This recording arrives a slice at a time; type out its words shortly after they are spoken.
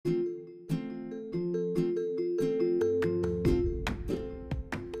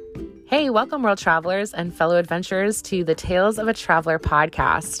Hey, welcome world travelers and fellow adventurers to the Tales of a Traveler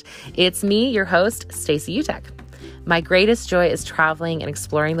podcast. It's me, your host, Stacey Utek. My greatest joy is traveling and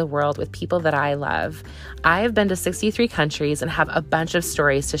exploring the world with people that I love. I have been to 63 countries and have a bunch of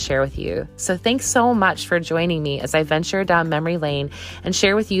stories to share with you. So thanks so much for joining me as I venture down memory lane and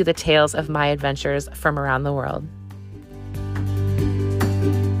share with you the tales of my adventures from around the world.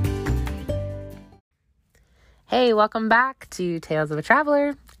 Hey, welcome back to Tales of a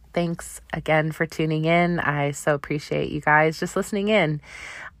Traveler. Thanks again for tuning in. I so appreciate you guys just listening in.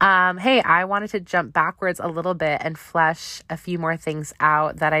 Hey, I wanted to jump backwards a little bit and flesh a few more things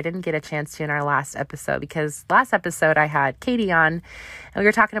out that I didn't get a chance to in our last episode, because last episode I had Katie on and we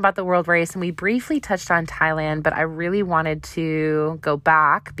were talking about the world race and we briefly touched on Thailand, but I really wanted to go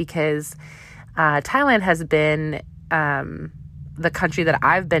back because Thailand has been the country that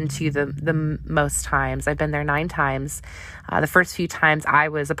I've been to the most times. I've been there 9 times. The first few times I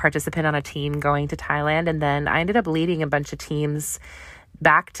was a participant on a team going to Thailand, and then I ended up leading a bunch of teams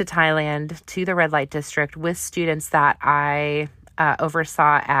back to Thailand to the red light district with students that I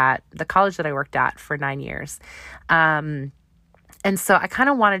oversaw at the college that I worked at for 9 years. And so I kind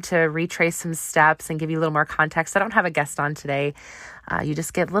of wanted to retrace some steps and give you a little more context. I don't have a guest on today. You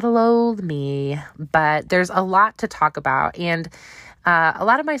just get little old me, but there's a lot to talk about. And a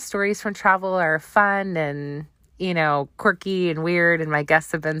lot of my stories from travel are fun and, quirky and weird. And my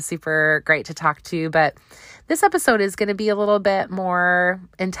guests have been super great to talk to. But this episode is going to be a little bit more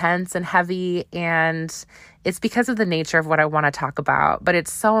intense and heavy. And it's because of the nature of what I want to talk about. But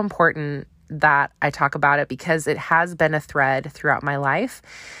it's so important that I talk about it because it has been a thread throughout my life.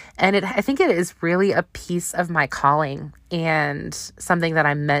 And I think it is really a piece of my calling and something that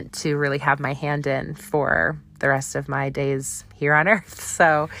I'm meant to really have my hand in for the rest of my days here on earth.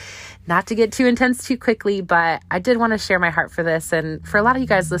 So not to get too intense too quickly, but I did want to share my heart for this. And for a lot of you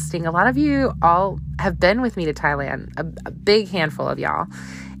guys listening, a lot of you all have been with me to Thailand, a big handful of y'all.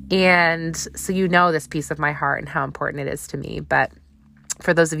 And so this piece of my heart and how important it is to me. But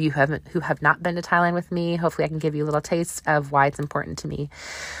for those of you who have not been to Thailand with me, hopefully I can give you a little taste of why it's important to me.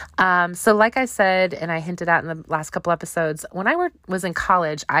 So like I said, and I hinted at in the last couple episodes, when I was in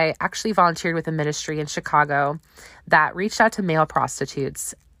college, I actually volunteered with a ministry in Chicago that reached out to male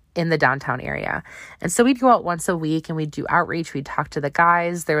prostitutes in the downtown area. And so we'd go out once a week and we'd do outreach. We'd talk to the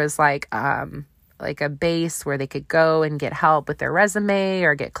guys. There was like a base where they could go and get help with their resume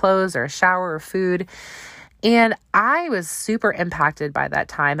or get clothes or a shower or food. And I was super impacted by that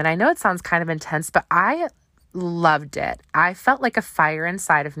time. And I know it sounds kind of intense, but I loved it. I felt like a fire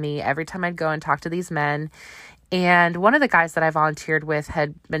inside of me every time I'd go and talk to these men. And one of the guys that I volunteered with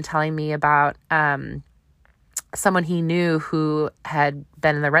had been telling me about someone he knew who had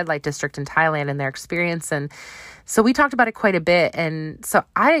been in the red light district in Thailand and their experience. And so we talked about it quite a bit. And so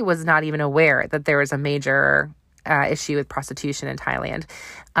I was not even aware that there was a major issue with prostitution in Thailand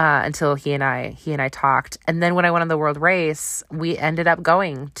until he and I talked. And then when I went on the world race, we ended up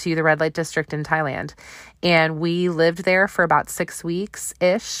going to the red light district in Thailand, and we lived there for about 6 weeks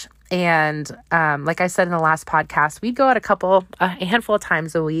ish. And like I said in the last podcast, we'd go out a handful of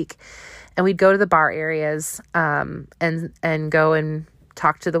times a week, and we'd go to the bar areas and go and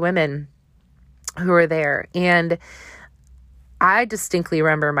talk to the women who were there. And I distinctly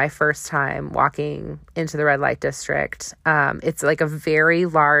remember my first time walking into the red light district. It's like a very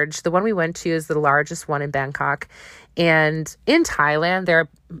large, the one we went to is the largest one in Bangkok. And in Thailand, there are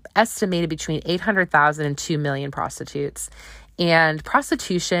estimated between 800,000 and 2 million prostitutes. And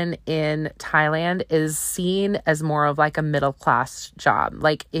prostitution in Thailand is seen as more of like a middle class job.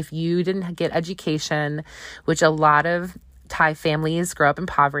 Like if you didn't get education, which a lot of Thai families grow up in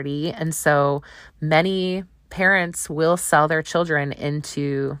poverty. And so many parents will sell their children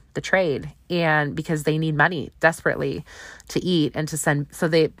into the trade, and because they need money desperately to eat and to send, so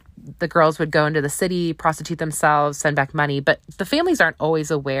the girls would go into the city, prostitute themselves, send back money. But the families aren't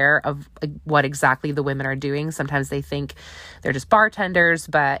always aware of what exactly the women are doing. Sometimes they think they're just bartenders,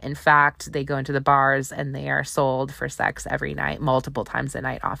 but in fact, they go into the bars and they are sold for sex every night, multiple times a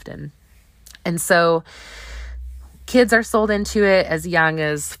night often. And so kids are sold into it as young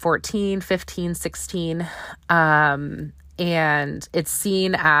as 14, 15, 16. And it's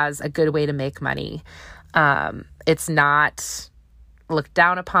seen as a good way to make money. It's not looked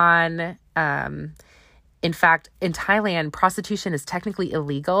down upon. In fact, in Thailand, prostitution is technically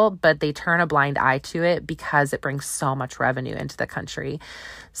illegal, but they turn a blind eye to it because it brings so much revenue into the country.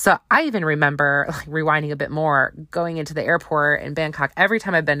 So I even remember, rewinding a bit more, going into the airport in Bangkok. Every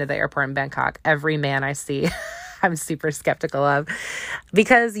time I've been to the airport in Bangkok, every man I see, I'm super skeptical of,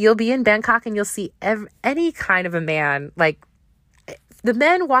 because you'll be in Bangkok and you'll see any kind of a man, like the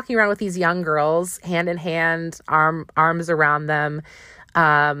men walking around with these young girls, hand in hand, arms around them,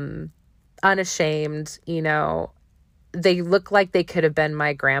 unashamed, they look like they could have been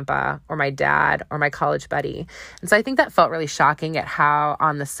my grandpa or my dad or my college buddy. And so I think that felt really shocking at how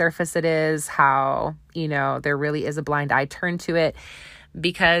on the surface it is, how, there really is a blind eye turn to it,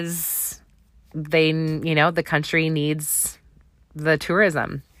 because the country needs the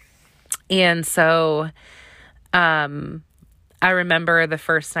tourism. And so, I remember the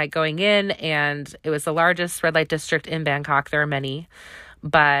first night going in, and it was the largest red light district in Bangkok. There are many,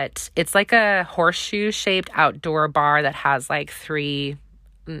 but it's like a horseshoe shaped outdoor bar that has three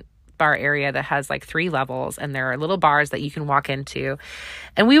levels, and there are little bars that you can walk into.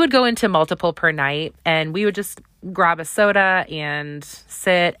 And we would go into multiple per night, and we would just grab a soda and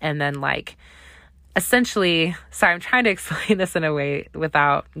sit, and then essentially, sorry, I'm trying to explain this in a way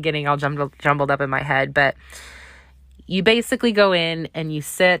without getting all jumbled up in my head, but you basically go in and you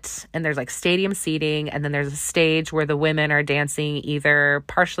sit, and there's stadium seating, and then there's a stage where the women are dancing either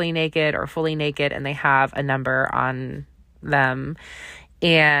partially naked or fully naked, and they have a number on them.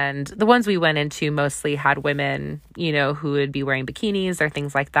 And the ones we went into mostly had women, who would be wearing bikinis or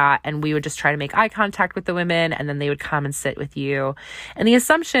things like that. And we would just try to make eye contact with the women, and then they would come and sit with you. And the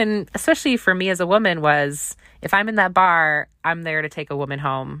assumption, especially for me as a woman, was if I'm in that bar, I'm there to take a woman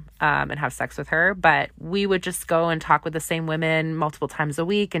home and have sex with her. But we would just go and talk with the same women multiple times a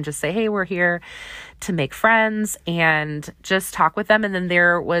week and just say, hey, we're here to make friends, and just talk with them. And then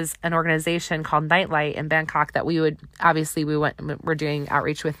there was an organization called Nightlight in Bangkok that we're doing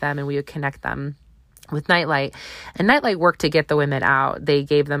outreach with them, and we would connect them with Nightlight. And Nightlight worked to get the women out. They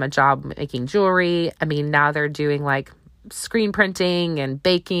gave them a job making jewelry. I mean, now they're doing screen printing and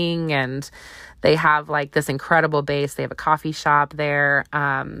baking, and they have this incredible base. They have a coffee shop there,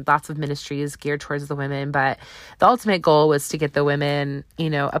 lots of ministries geared towards the women. But the ultimate goal was to get the women,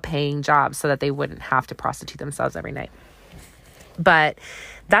 a paying job so that they wouldn't have to prostitute themselves every night. But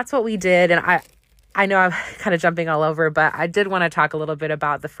that's what we did. And I know I'm kind of jumping all over, but I did want to talk a little bit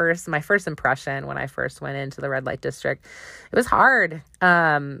about my first impression when I first went into the red light district. It was hard.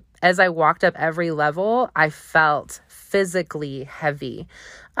 As I walked up every level, I felt physically heavy.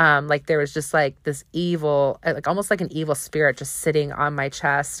 There was just this evil, almost like an evil spirit just sitting on my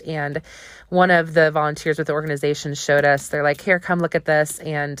chest. And one of the volunteers with the organization showed us, they're like, here, come look at this.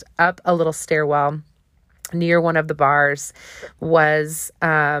 And up a little stairwell near one of the bars was,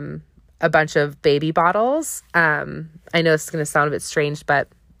 a bunch of baby bottles. I know it's going to sound a bit strange, but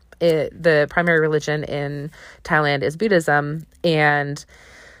the primary religion in Thailand is Buddhism. And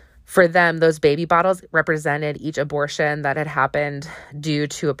for them, those baby bottles represented each abortion that had happened due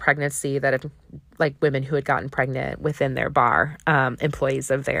to a pregnancy that had, women who had gotten pregnant within their bar,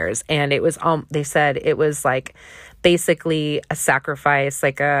 employees of theirs. And it was, they said it was basically a sacrifice,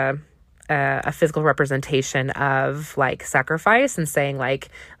 a physical representation of sacrifice, and saying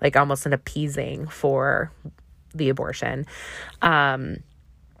almost an appeasing for the abortion.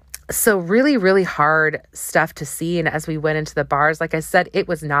 So really, really hard stuff to see. And as we went into the bars, like I said, it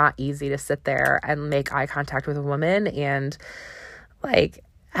was not easy to sit there and make eye contact with a woman and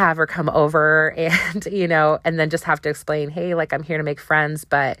have her come over and, and then just have to explain, hey, I'm here to make friends.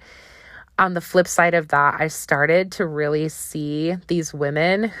 But on the flip side of that, I started to really see these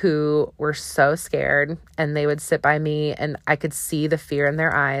women who were so scared, and they would sit by me and I could see the fear in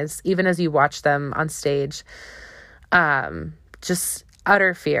their eyes, even as you watch them on stage, just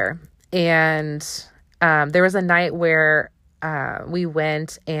utter fear. And there was a night where we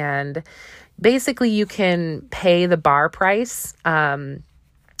went, and basically you can pay the bar price,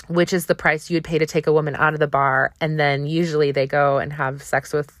 which is the price you'd pay to take a woman out of the bar. And then usually they go and have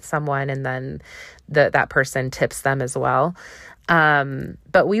sex with someone, and then that person tips them as well.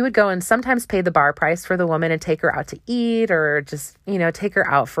 But we would go and sometimes pay the bar price for the woman and take her out to eat, or just, take her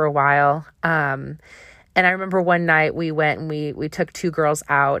out for a while. And I remember one night we went and we took two girls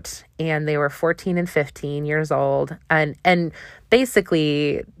out, and they were 14 and 15 years old. And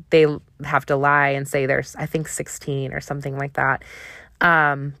basically they have to lie and say they're, I think, 16 or something like that.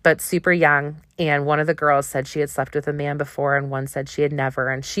 But super young. And one of the girls said she had slept with a man before, and one said she had never.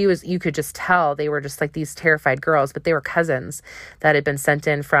 And you could just tell they were just these terrified girls, but they were cousins that had been sent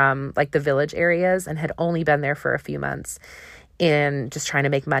in from the village areas and had only been there for a few months and just trying to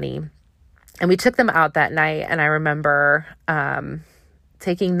make money. And we took them out that night, and I remember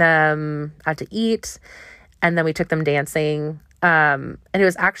taking them out to eat, and then we took them dancing. And it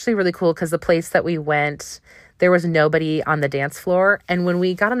was actually really cool because the place that we went, there was nobody on the dance floor. And when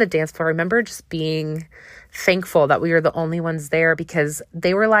we got on the dance floor, I remember just being thankful that we were the only ones there, because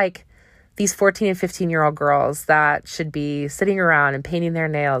they were these 14 and 15-year-old girls that should be sitting around and painting their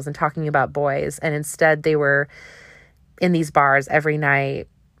nails and talking about boys. And instead they were in these bars every night,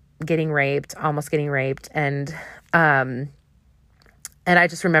 almost getting raped. And I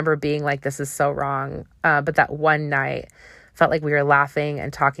just remember being like, this is so wrong. But that one night felt like we were laughing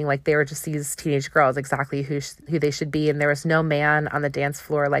and talking like they were just these teenage girls, exactly who they should be. And there was no man on the dance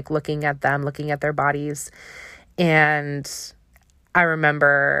floor, like looking at them, looking at their bodies. And I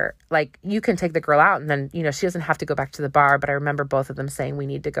remember, like, you can take the girl out and then, she doesn't have to go back to the bar. But I remember both of them saying we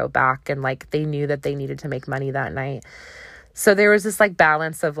need to go back. And like, they knew that they needed to make money that night. So there was this like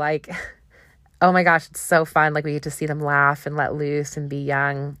balance of like, oh my gosh, it's so fun. Like we get to see them laugh and let loose and be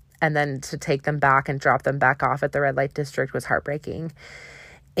young. And then to take them back and drop them back off at the red light district was heartbreaking.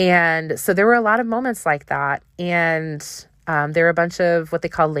 And so there were a lot of moments like that. And there were a bunch of what they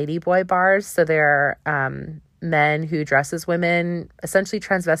call ladyboy bars. So they're men who dress as women, essentially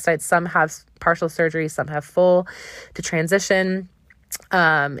transvestites. Some have partial surgery, some have full, to transition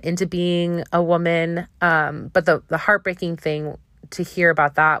into being a woman. But the heartbreaking thing to hear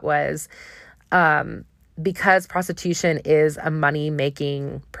about that was because prostitution is a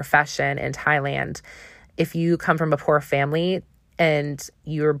money-making profession in Thailand, if you come from a poor family and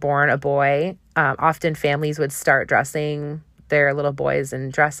you were born a boy, often families would start dressing their little boys in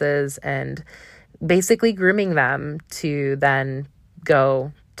dresses and basically grooming them to then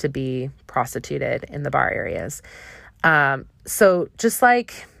go to be prostituted in the bar areas. So just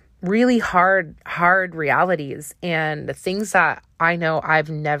like really hard realities and things that I know I've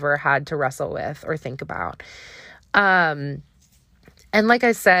never had to wrestle with or think about. And like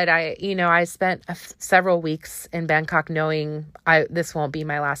I said, I spent several weeks in Bangkok knowing this won't be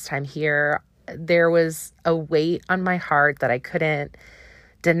my last time here. There was a weight on my heart that I couldn't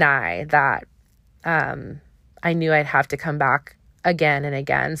deny, that I knew I'd have to come back again and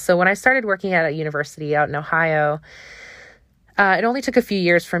again. So when I started working at a university out in Ohio, it only took a few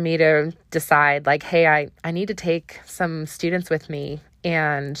years for me to decide, like, hey, I need to take some students with me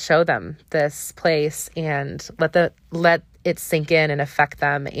and show them this place and let it sink in and affect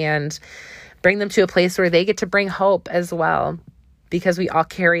them and bring them to a place where they get to bring hope as well, because we all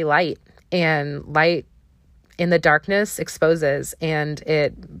carry light, and light in the darkness exposes, and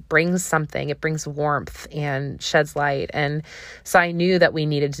it brings something. It brings warmth and sheds light. And so I knew that we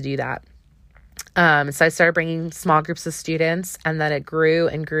needed to do that. So I started bringing small groups of students, and then it grew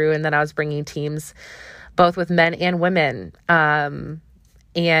and grew. And then I was bringing teams, both with men and women.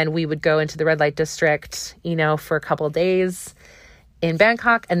 And we would go into the red light district, for a couple of days in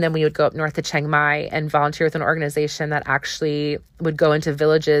Bangkok. And then we would go up north to Chiang Mai and volunteer with an organization that actually would go into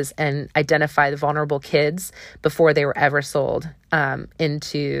villages and identify the vulnerable kids before they were ever sold,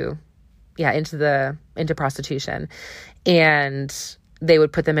 into prostitution. And they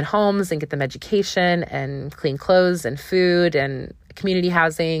would put them in homes and get them education and clean clothes and food and community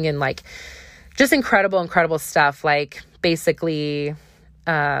housing and like just incredible stuff. Like basically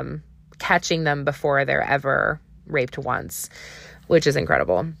catching them before they're ever raped once, which is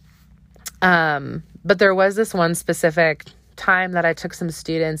incredible. But there was this one specific time that I took some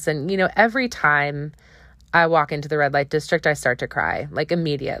students, and, every time I walk into the red light district, I start to cry, like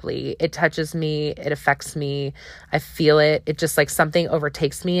immediately. It touches me. It affects me. I feel it. It just like something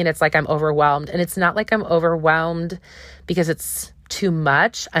overtakes me, and it's like I'm overwhelmed. And it's not like I'm overwhelmed because it's too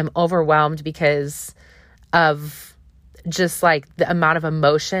much. I'm overwhelmed because of just like the amount of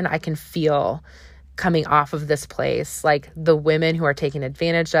emotion I can feel coming off of this place. Like the women who are taken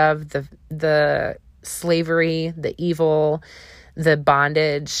advantage of, the slavery, the evil, the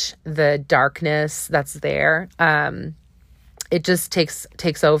bondage, the darkness that's there. It just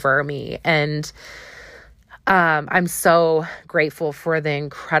takes over me. And I'm so grateful for the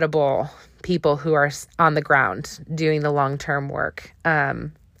incredible people who are on the ground doing the long-term work.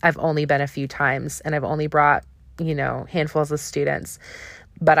 I've only been a few times, and I've only brought, handfuls of students,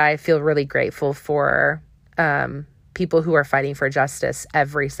 but I feel really grateful for people who are fighting for justice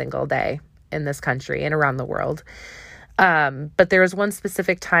every single day in this country and around the world. But there was one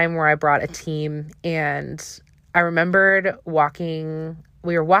specific time where I brought a team, and I remembered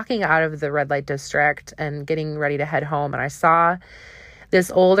we were walking out of the red light district and getting ready to head home. And I saw this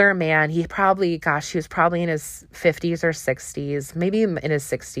older man. He was probably in his 50s or 60s, maybe in his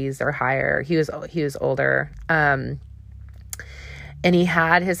 60s or higher. He was older. And he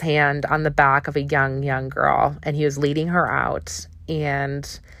had his hand on the back of a young girl, and he was leading her out.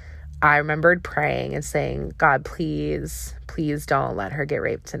 And I remembered praying and saying, God, please don't let her get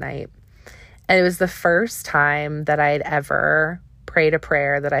raped tonight. And it was the first time that I had ever prayed a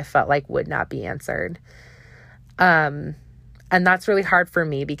prayer that I felt like would not be answered. And that's really hard for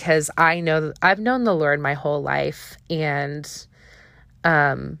me because I know I've known the Lord my whole life. And,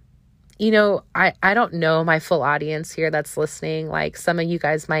 I don't know my full audience here that's listening. Like, some of you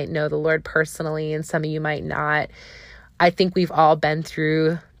guys might know the Lord personally and some of you might not. I think we've all been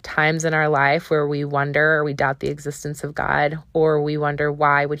through times in our life where we wonder or we doubt the existence of God, or we wonder,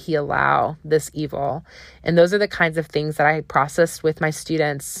 why would he allow this evil? And those are the kinds of things that I processed with my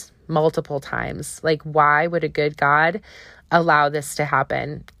students multiple times. Like, why would a good God allow this to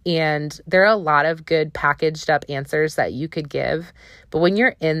happen? And there are a lot of good packaged up answers that you could give. But when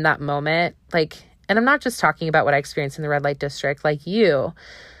you're in that moment, and I'm not just talking about what I experienced in the red light district, when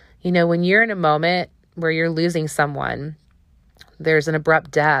you're in a moment where you're losing someone, there's an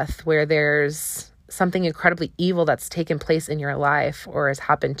abrupt death, where there's something incredibly evil that's taken place in your life or has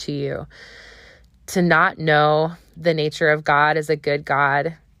happened to you, to not know the nature of God as a good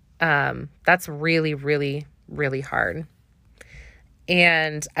God, that's really, really, really hard.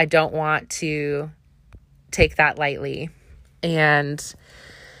 And I don't want to take that lightly. And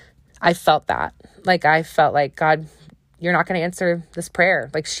I felt that. I felt like, God, you're not going to answer this prayer.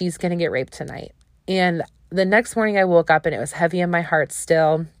 She's going to get raped tonight. And the next morning I woke up and it was heavy in my heart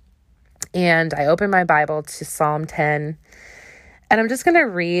still. And I opened my Bible to Psalm 10. And I'm just going to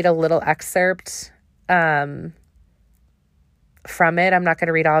read a little excerpt from it. I'm not going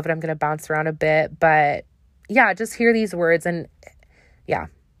to read all of it. I'm going to bounce around a bit. But yeah, just hear these words. And yeah,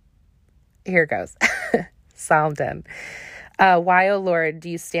 here it goes. Psalm 10. Why, O Lord, do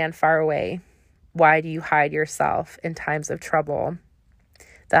you stand far away? Why do you hide yourself in times of trouble?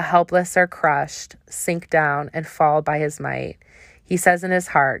 The helpless are crushed, sink down, and fall by his might. He says in his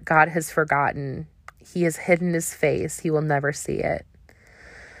heart, God has forgotten. He has hidden his face. He will never see it.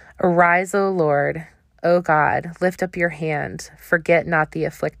 Arise, O Lord. O God, lift up your hand. Forget not the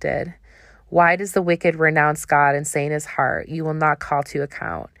afflicted. Why does the wicked renounce God and say in his heart, you will not call to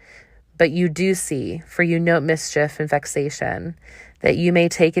account? But you do see, for you note mischief and vexation, that you may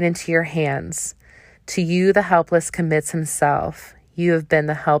take it into your hands. To you the helpless commits himself. You have been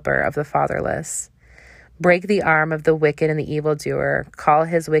the helper of the fatherless. Break the arm of the wicked and the evildoer. Call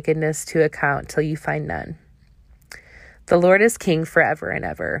his wickedness to account till you find none. The Lord is king forever and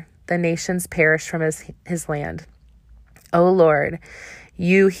ever. The nations perish from his land. O Lord,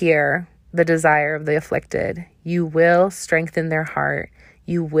 you hear the desire of the afflicted. You will strengthen their heart.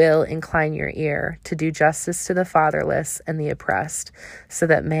 You will incline your ear to do justice to the fatherless and the oppressed, so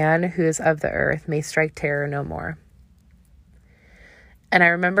that man who is of the earth may strike terror no more. And I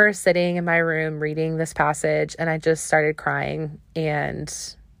remember sitting in my room reading this passage, and I just started crying and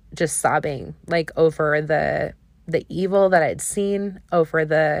just sobbing, over the evil that I'd seen, over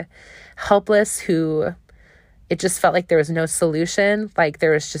the helpless who it just felt like there was no solution,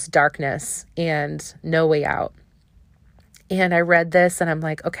 there was just darkness and no way out. And I read this and I'm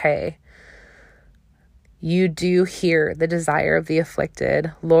like, okay, you do hear the desire of the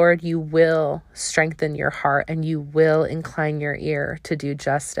afflicted. Lord, you will strengthen your heart and you will incline your ear to do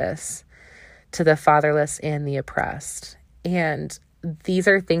justice to the fatherless and the oppressed. And these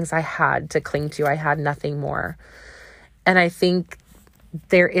are things I had to cling to. I had nothing more. And I think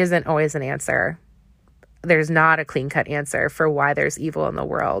there isn't always an answer. There's not a clean-cut answer for why there's evil in the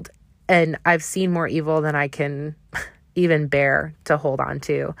world. And I've seen more evil than I can even bear to hold on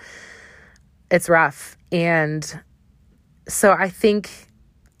to. It's rough. And so I think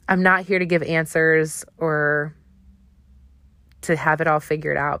I'm not here to give answers or to have it all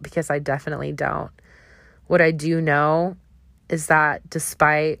figured out, because I definitely don't. What I do know is that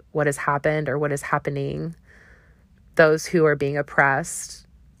despite what has happened or what is happening, those who are being oppressed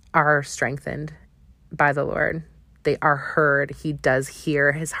are strengthened by the Lord. They are heard. He does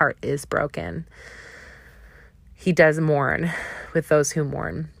hear. His heart is broken. He does mourn with those who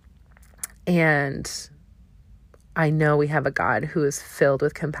mourn. And I know we have a God who is filled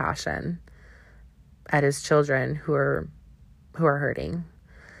with compassion at his children who are hurting.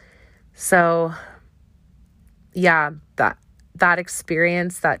 So yeah, that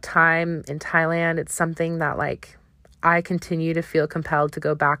experience, that time in Thailand, it's something that I continue to feel compelled to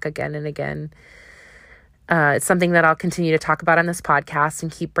go back again and again. It's something that I'll continue to talk about on this podcast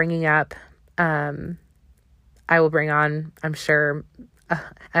and keep bringing up. I will bring on, I'm sure,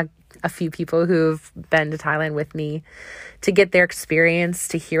 a few people who've been to Thailand with me to get their experience,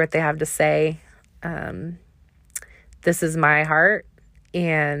 to hear what they have to say. This is my heart,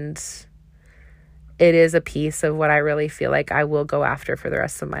 and it is a piece of what I really feel like I will go after for the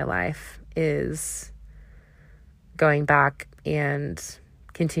rest of my life, is going back and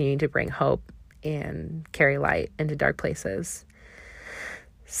continuing to bring hope and carry light into dark places.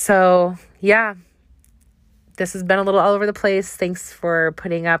 So yeah, this has been a little all over the place. Thanks for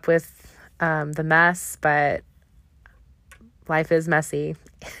putting up with the mess, but life is messy.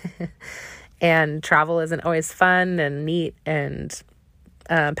 And travel isn't always fun and neat and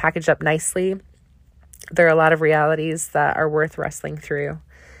packaged up nicely. There are a lot of realities that are worth wrestling through.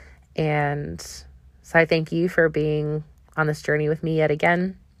 And so I thank you for being on this journey with me yet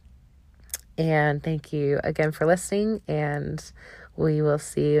again. And thank you again for listening. And we will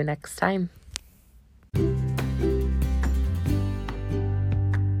see you next time.